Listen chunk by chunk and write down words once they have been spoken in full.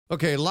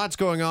Okay, lots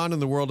going on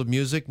in the world of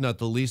music, not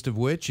the least of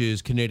which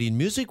is Canadian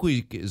Music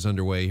Week is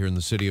underway here in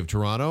the city of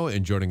Toronto.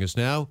 And joining us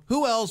now,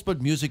 who else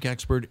but music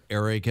expert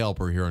Eric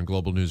Alper here on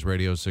Global News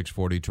Radio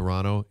 640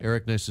 Toronto.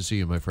 Eric, nice to see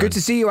you, my friend. Good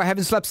to see you. I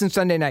haven't slept since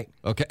Sunday night.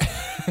 Okay,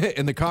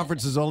 and the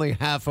conference is only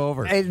half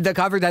over. The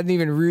conference hasn't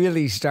even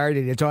really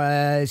started.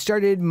 It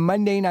started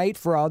Monday night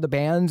for all the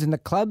bands and the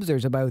clubs.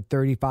 There's about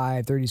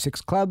 35,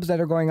 36 clubs that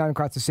are going on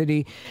across the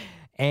city.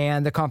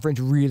 And the conference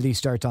really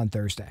starts on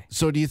Thursday.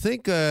 So do you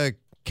think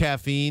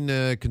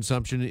caffeine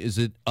consumption, is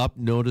it up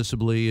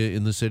noticeably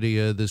in the city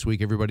this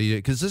week, everybody?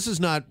 Because this is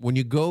not, when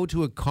you go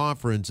to a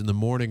conference in the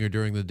morning or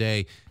during the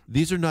day,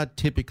 these are not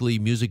typically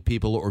music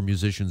people or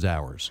musicians'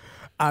 hours.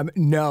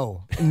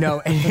 No.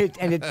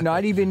 And it's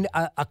not even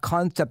a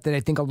concept that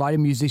I think a lot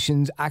of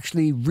musicians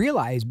actually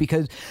realize,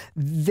 because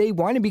they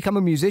want to become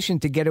a musician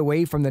to get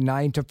away from the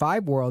 9 to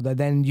 5 world. And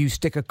then you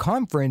stick a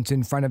conference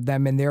in front of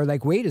them and they're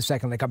like, wait a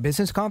second, like a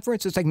business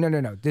conference? It's like,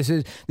 no. This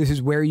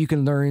is where you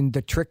can learn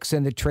the tricks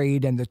and the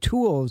trade and the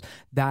tools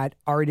that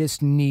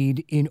artists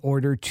need in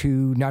order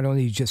to not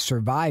only just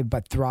survive,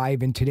 but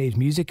thrive in today's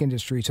music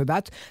industry. So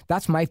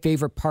that's my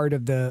favorite part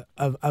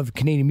of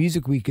Canadian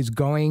Music Week, is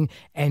going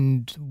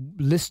and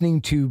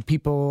listening to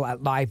people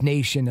at Live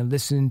Nation and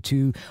listen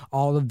to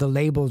all of the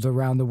labels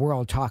around the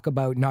world talk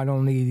about not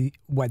only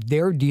what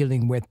they're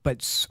dealing with,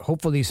 but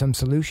hopefully some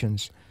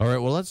solutions. All right,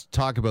 well, let's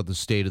talk about the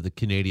state of the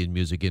Canadian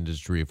music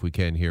industry, if we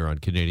can, here on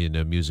Canadian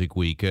Music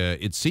Week.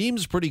 It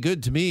seems pretty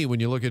good to me when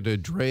you look at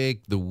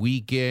Drake, The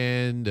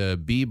Weeknd,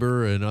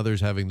 Bieber, and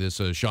others having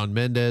this, Shawn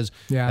Mendes,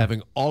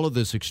 having all of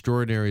this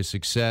extraordinary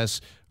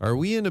success. Are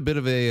we in a bit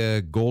of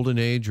a golden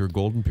age or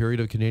golden period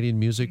of Canadian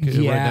music right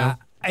now?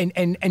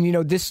 And you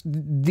know,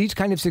 these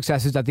kind of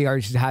successes that the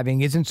artist is having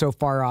isn't so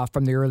far off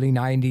from the early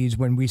 90s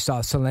when we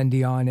saw Celine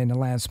Dion and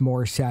Alanis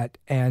Morissette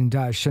and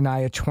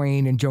Shania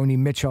Twain and Joni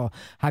Mitchell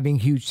having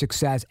huge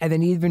success. And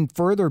then even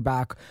further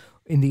back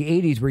in the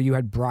 80s, where you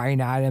had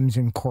Bryan Adams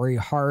and Corey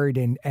Hart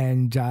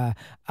and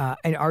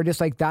artists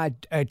like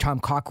that, Tom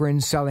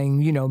Cochrane selling,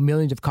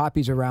 millions of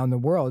copies around the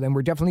world. And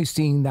we're definitely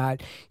seeing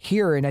that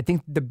here. And I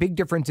think the big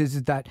difference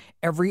is that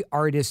every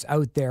artist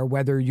out there,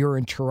 whether you're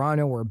in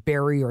Toronto or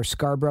Barrie or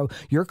Scarborough,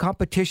 your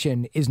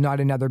competition is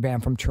not another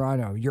band from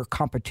Toronto. Your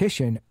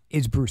competition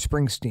is Bruce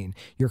Springsteen.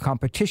 Your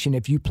competition,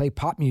 if you play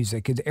pop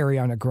music, is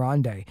Ariana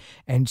Grande.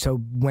 And so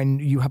when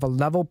you have a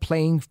level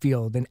playing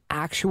field, an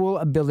actual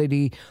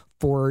ability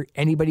for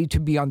anybody to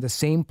be on the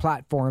same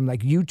platform like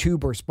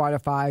YouTube or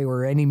Spotify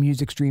or any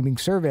music streaming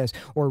service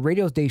or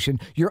radio station,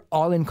 you're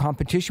all in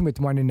competition with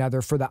one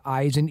another for the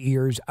eyes and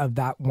ears of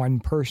that one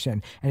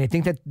person. And I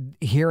think that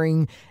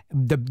hearing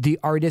the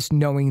artist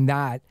knowing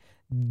that,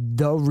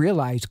 they'll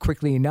realize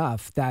quickly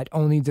enough that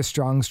only the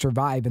strong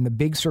survive and the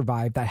big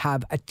survive that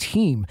have a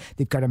team.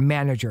 They've got a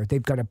manager,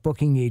 they've got a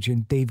booking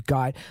agent, they've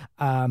got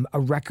a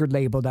record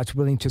label that's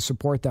willing to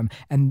support them.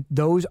 And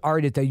those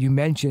artists that you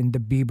mentioned, the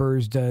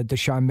Biebers, the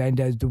Shawn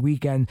Mendes, The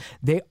Weeknd,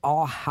 they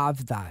all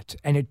have that.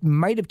 And it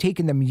might have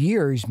taken them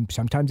years,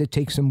 sometimes it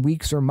takes them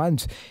weeks or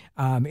months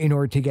in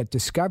order to get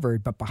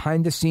discovered. But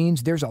behind the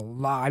scenes, there's a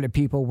lot of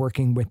people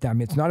working with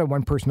them. It's not a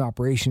one-person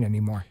operation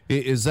anymore.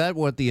 Is that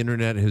what the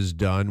internet has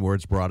done, where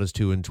it's brought us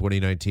to in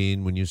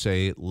 2019, when you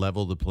say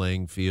level the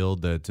playing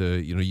field? That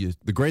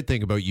the great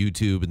thing about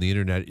YouTube and the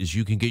internet is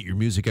you can get your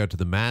music out to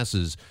the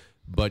masses,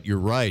 but you're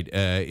right,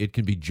 it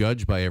can be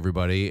judged by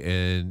everybody,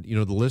 and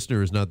the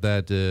listener is not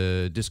that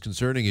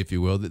disconcerting, if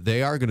you will.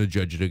 They are going to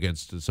judge it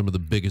against some of the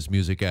biggest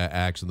music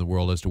acts in the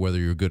world as to whether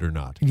you're good or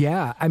not.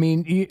 Yeah, I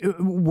mean,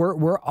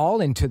 we're all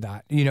into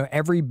that.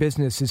 Every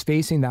business is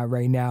facing that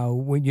right now.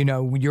 When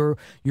you're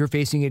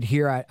facing it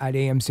here at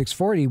AM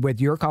 640 with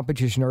your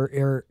competition,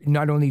 or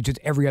not only just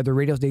every other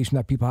radio station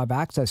that people have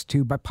access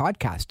to, but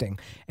podcasting.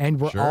 And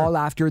we're all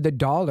after the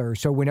dollar.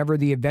 So whenever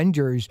the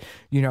Avengers,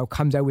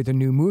 comes out with a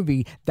new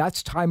movie,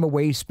 that's time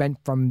away spent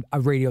from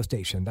a radio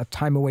station. That's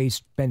time away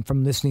spent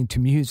from listening to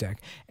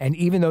music. And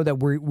even though that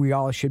we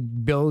all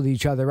should build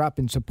each other up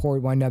and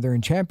support one another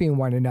and champion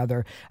one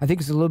another, I think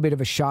it's a little bit of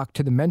a shock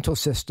to the mental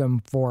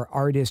system for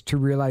artists to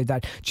realize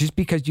that just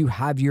because you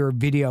have your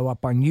video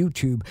up on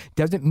YouTube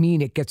doesn't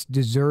mean it gets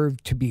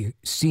deserved to be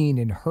seen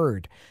and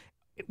heard.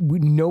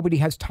 Nobody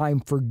has time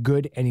for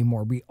good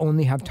anymore. We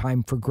only have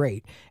time for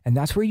great. And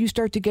that's where you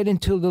start to get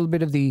into a little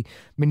bit of the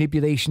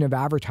manipulation of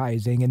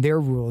advertising and their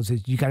rules.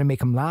 Is you got to make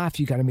them laugh,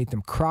 you got to make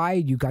them cry,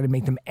 you got to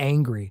make them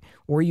angry,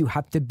 or you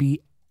have to be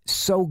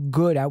so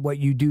good at what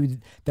you do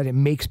that it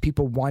makes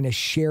people want to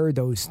share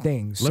those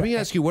things. Let me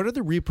ask you, what are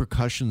the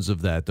repercussions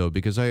of that, though?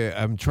 Because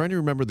I'm trying to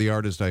remember the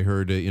artist I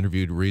heard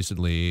interviewed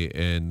recently,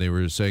 and they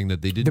were saying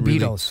that they didn't The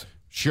Beatles.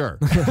 Sure.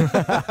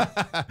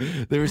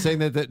 They were saying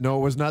that no,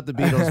 it was not the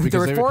Beatles.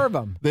 Because there were four of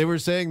them. They were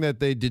saying that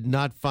they did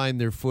not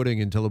find their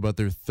footing until about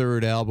their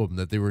third album,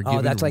 that they were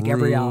given that's like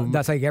room.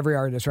 that's like every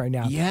artist right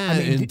now. Yeah,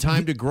 and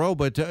time to grow.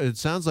 But it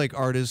sounds like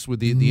artists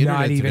with the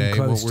internet today,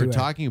 what we're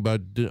talking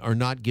about, are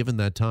not given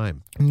that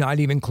time. Not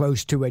even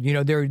close to it.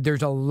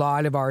 There's a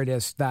lot of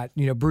artists that,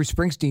 Bruce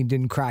Springsteen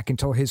didn't crack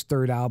until his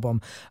third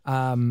album.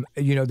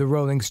 The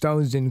Rolling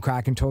Stones didn't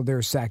crack until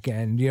their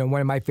second.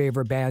 One of my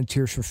favorite bands,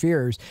 Tears for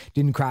Fears,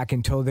 didn't crack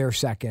until their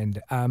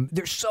second.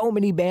 There's so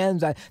many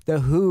bands, the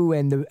Who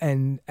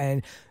and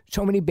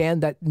so many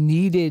bands that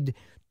needed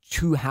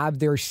to have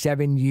their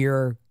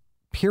 7-year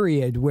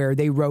period where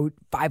they wrote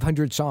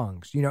 500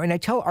 songs, and I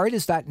tell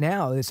artists that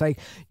now. It's like,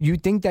 you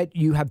think that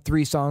you have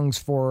 3 songs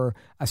for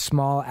a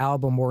small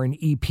album or an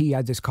EP,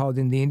 as it's called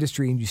in the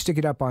industry, and you stick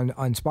it up on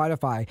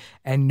Spotify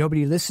and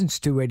nobody listens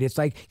to it. It's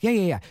like,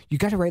 yeah. You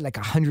got to write like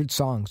 100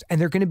 songs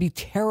and they're going to be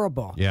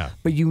terrible. Yeah.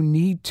 But you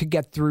need to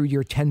get through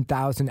your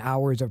 10,000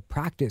 hours of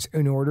practice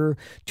in order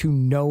to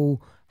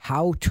know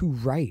how to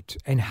write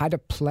and how to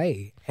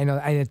play. And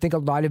I think a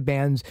lot of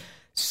bands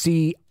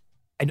see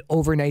an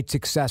overnight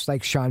success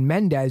like Shawn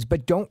Mendes,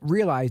 but don't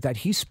realize that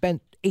he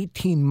spent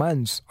 18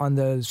 months on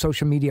the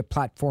social media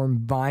platform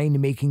Vine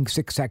making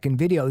 6-second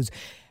videos,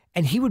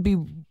 and he would be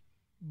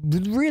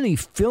really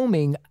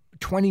filming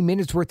 20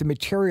 minutes worth of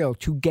material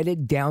to get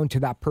it down to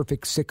that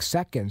perfect 6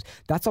 seconds.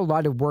 That's a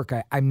lot of work.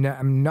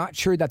 I'm not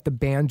sure that the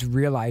bands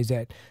realize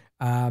it.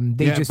 Are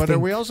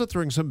we also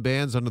throwing some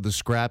bands under the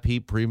scrap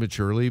heap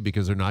prematurely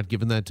because they're not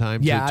given that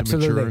time to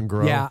mature and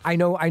grow? Yeah, I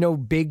know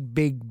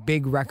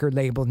big record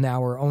labels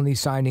now are only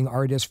signing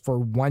artists for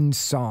one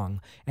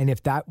song. And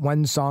if that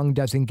one song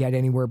doesn't get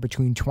anywhere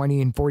between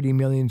 20 and 40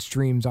 million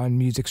streams on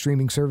music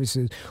streaming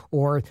services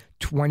or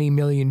 20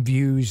 million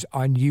views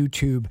on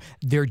YouTube,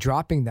 they're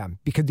dropping them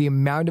because the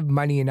amount of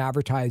money in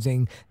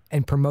advertising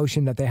and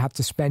promotion that they have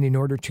to spend in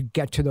order to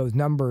get to those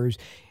numbers,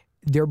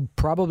 they're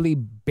probably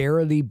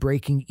barely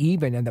breaking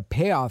even, and the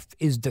payoff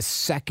is the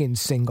second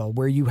single,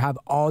 where you have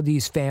all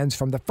these fans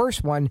from the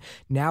first one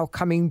now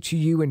coming to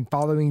you and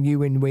following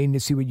you and waiting to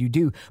see what you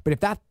do. But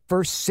if that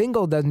first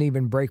single doesn't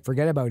even break,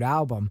 forget about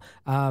album,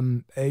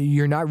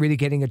 you're not really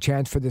getting a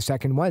chance for the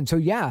second one. So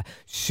yeah,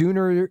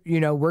 sooner,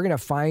 we're going to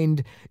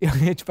find,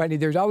 it's funny,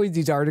 there's always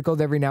these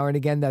articles every now and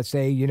again that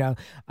say,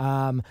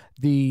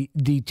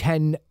 the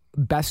 10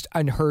 best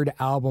unheard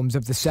albums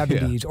of the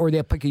 70s, or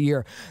they'll pick a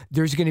year.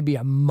 There's going to be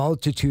a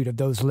multitude of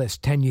those lists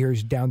 10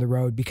 years down the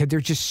road because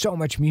there's just so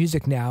much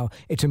music now,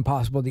 it's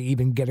impossible to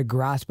even get a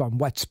grasp on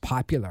what's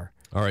popular.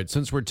 All right,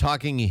 since we're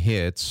talking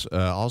hits,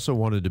 also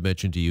wanted to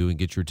mention to you and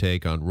get your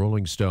take on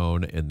Rolling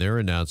Stone and their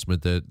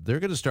announcement that they're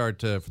going to start,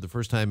 for the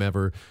first time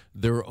ever,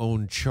 their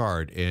own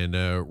chart and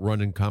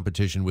run in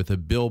competition with a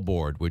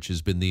Billboard, which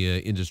has been the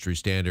industry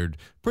standard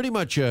pretty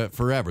much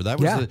forever. That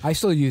was I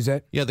still use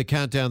it. Yeah, the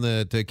countdown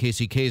that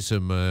Casey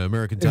Kasem,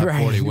 American Top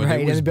 40, when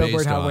it was and the Billboard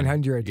based Hot on.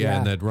 100. Yeah,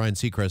 and that Ryan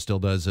Seacrest still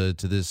does to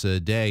this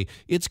day.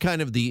 It's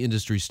kind of the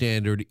industry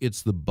standard.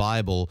 It's the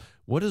Bible.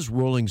 What is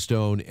Rolling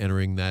Stone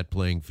entering that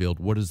playing field?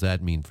 What does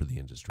that mean for the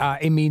industry?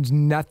 It means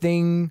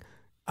nothing,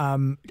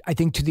 I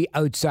think, to the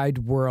outside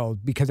world,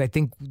 because I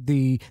think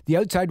the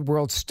outside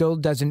world still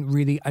doesn't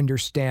really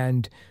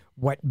understand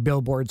what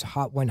Billboard's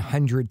Hot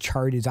 100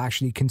 chart is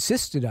actually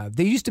consisted of.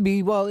 They used to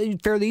be,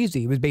 fairly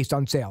easy. It was based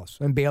on sales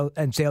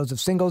and sales of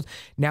singles.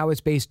 Now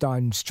it's based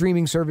on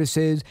streaming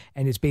services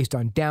and it's based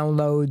on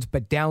downloads,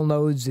 but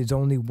downloads is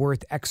only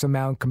worth X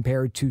amount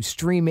compared to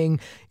streaming.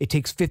 It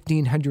takes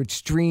 1,500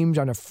 streams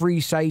on a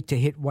free site to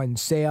hit one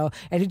sale,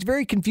 and it's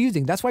very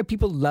confusing. That's why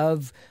people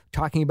love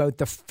talking about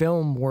the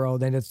film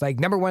world, and it's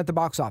like number one at the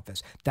box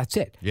office. That's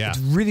it. Yeah. It's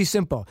really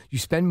simple. You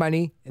spend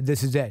money,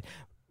 this is it.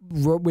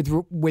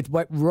 With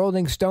what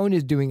Rolling Stone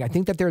is doing, I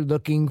think that they're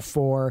looking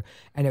for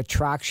an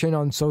attraction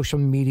on social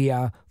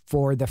media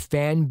for the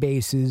fan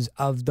bases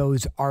of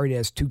those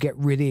artists to get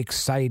really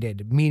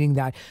excited, meaning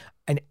that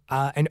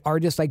an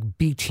artist like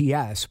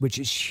BTS, which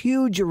is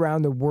huge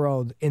around the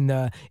world in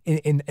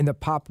the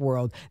pop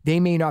world, they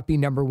may not be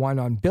number one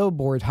on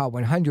Billboard's Hot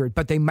 100,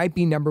 but they might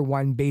be number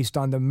one based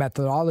on the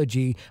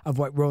methodology of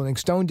what Rolling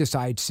Stone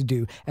decides to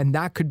do, and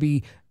that could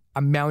be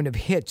amount of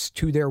hits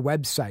to their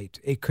website.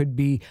 It could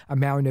be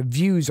amount of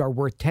views are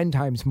worth 10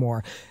 times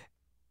more.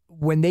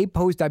 When they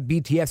post that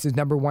BTS is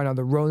number one on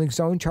the Rolling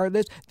Stone chart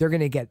list, they're going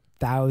to get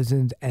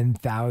thousands and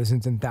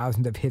thousands and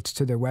thousands of hits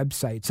to their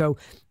website. So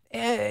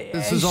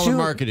this is all a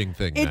marketing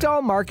thing. It's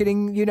all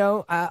marketing,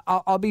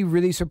 I'll be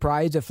really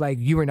surprised if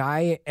you and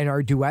I and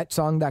our duet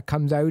song that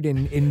comes out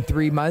in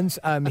 3 months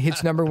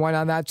hits number one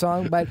on that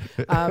song. But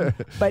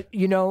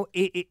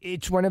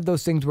it's one of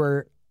those things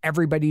where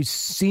everybody's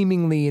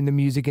seemingly in the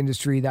music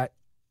industry that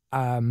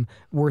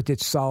worth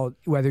its salt,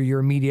 whether you're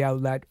a media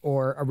outlet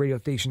or a radio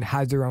station,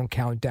 has their own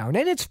countdown.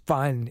 And it's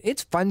fun.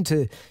 It's fun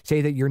to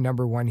say that you're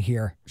number one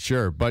here.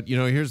 Sure. But,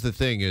 here's the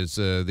thing is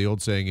the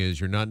old saying is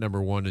you're not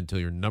number one until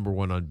you're number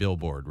one on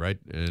Billboard, right?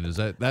 And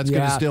that's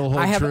going to still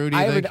hold true, do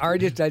you think? I have an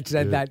artist that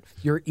said that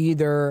you're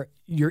either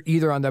you're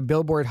either on the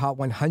Billboard Hot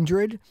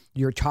 100,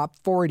 your top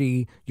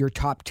 40, your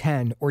top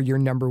 10, or your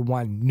number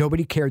 1.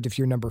 Nobody cared if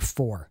you're number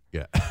 4.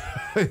 Yeah,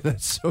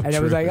 that's so And true. I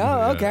was like, oh,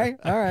 Yeah. okay,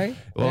 all right.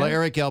 Well, Yeah.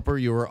 Eric Alper,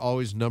 you were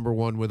always number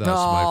 1 with us,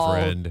 Oh, my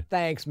friend.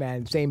 thanks,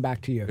 man. Same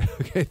back to you.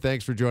 Okay,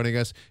 thanks for joining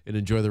us, and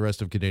enjoy the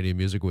rest of Canadian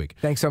Music Week.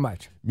 Thanks so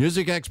much.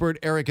 Music expert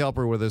Eric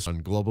Alper with us on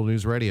Global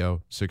News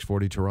Radio,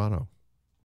 640 Toronto.